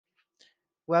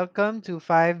Welcome to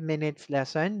 5 Minutes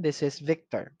Lesson. This is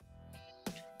Victor.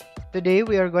 Today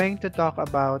we are going to talk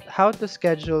about how to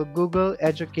schedule Google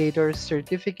Educator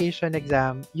certification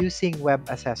exam using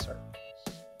Webassessor.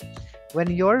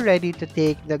 When you're ready to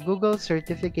take the Google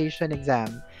certification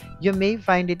exam, you may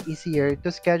find it easier to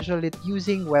schedule it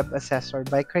using Webassessor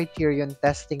by Criterion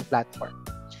testing platform.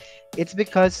 It's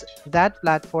because that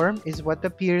platform is what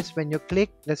appears when you click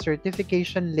the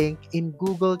certification link in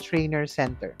Google Trainer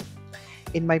Center.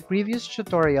 In my previous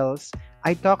tutorials,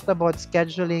 I talked about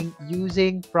scheduling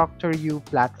using ProctorU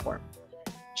platform.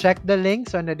 Check the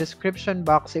links on the description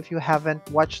box if you haven't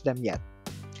watched them yet.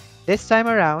 This time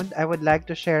around, I would like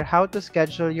to share how to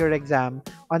schedule your exam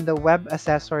on the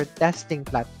Webassessor testing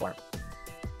platform.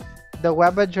 The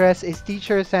web address is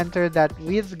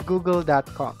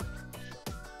teachercenter.withgoogle.com.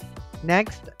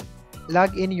 Next,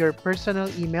 log in your personal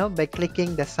email by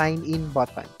clicking the Sign In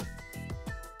button.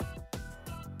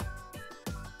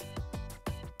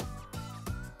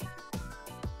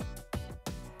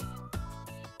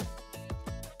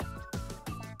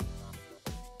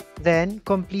 Then,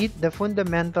 complete the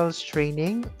Fundamentals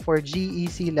training for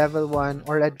GEC Level 1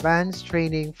 or Advanced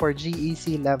training for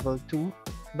GEC Level 2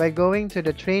 by going to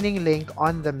the training link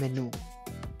on the menu.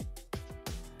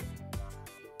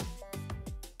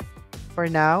 For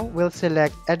now, we'll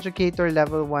select Educator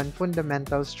Level 1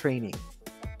 Fundamentals training.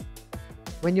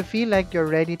 When you feel like you're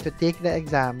ready to take the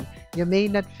exam, you may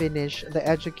not finish the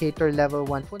Educator Level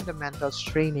 1 Fundamentals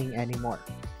training anymore.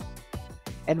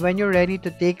 And when you're ready to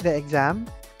take the exam,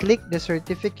 click the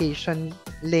certification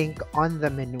link on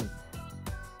the menu.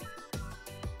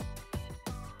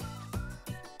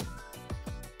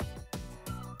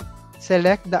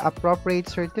 Select the appropriate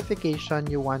certification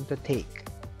you want to take.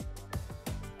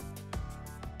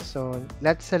 So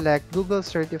let's select Google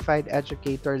Certified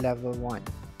Educator Level 1.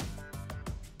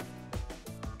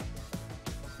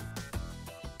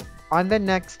 On the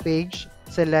next page,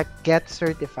 select Get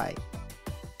Certified.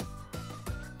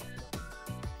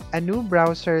 A new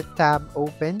browser tab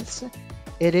opens.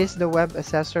 It is the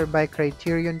Webassessor by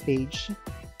Criterion page,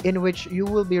 in which you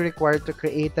will be required to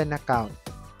create an account.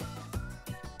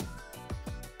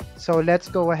 So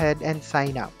let's go ahead and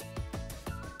sign up.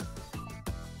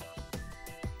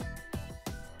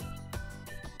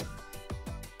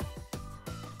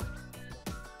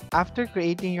 After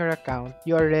creating your account,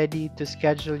 you are ready to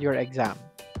schedule your exam.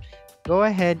 Go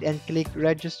ahead and click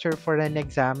Register for an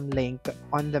Exam link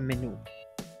on the menu.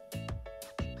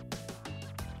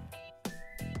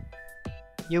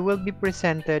 You will be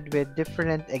presented with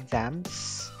different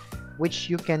exams which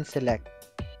you can select.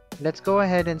 Let's go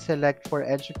ahead and select for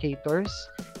educators,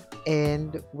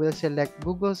 and we'll select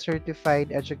Google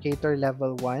Certified Educator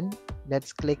Level 1.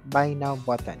 Let's click Buy Now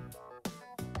button.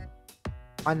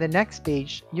 On the next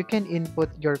page, you can input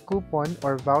your coupon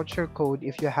or voucher code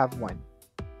if you have one.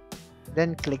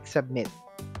 Then click Submit.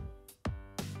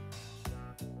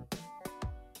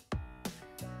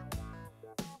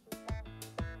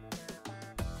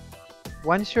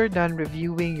 Once you're done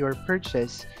reviewing your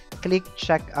purchase, click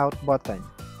Checkout button.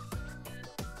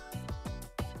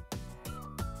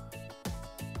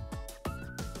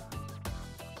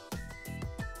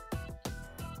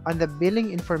 On the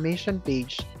billing information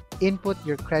page, input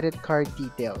your credit card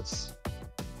details.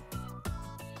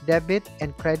 Debit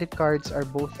and credit cards are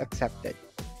both accepted.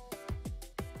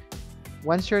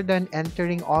 Once you're done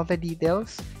entering all the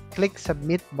details, click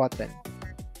Submit button.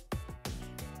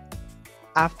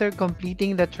 After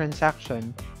completing the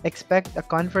transaction, expect a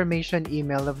confirmation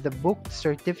email of the booked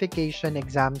certification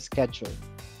exam schedule.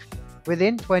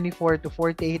 Within 24 to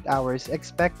 48 hours,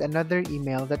 expect another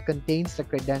email that contains the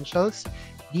credentials,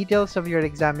 details of your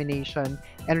examination,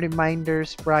 and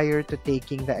reminders prior to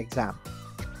taking the exam.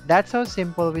 That's how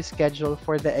simple we schedule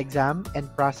for the exam and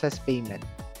process payment.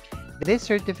 This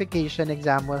certification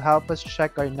exam will help us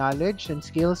check our knowledge and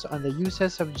skills on the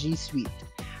uses of G Suite.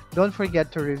 Don't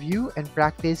forget to review and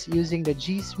practice using the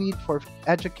G Suite for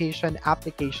education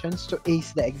applications to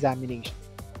ace the examination.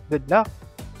 Good luck!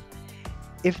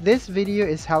 If this video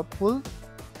is helpful,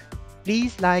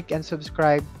 please like and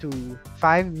subscribe to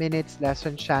 5 Minutes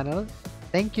Lesson channel.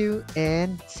 Thank you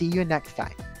and see you next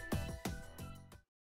time.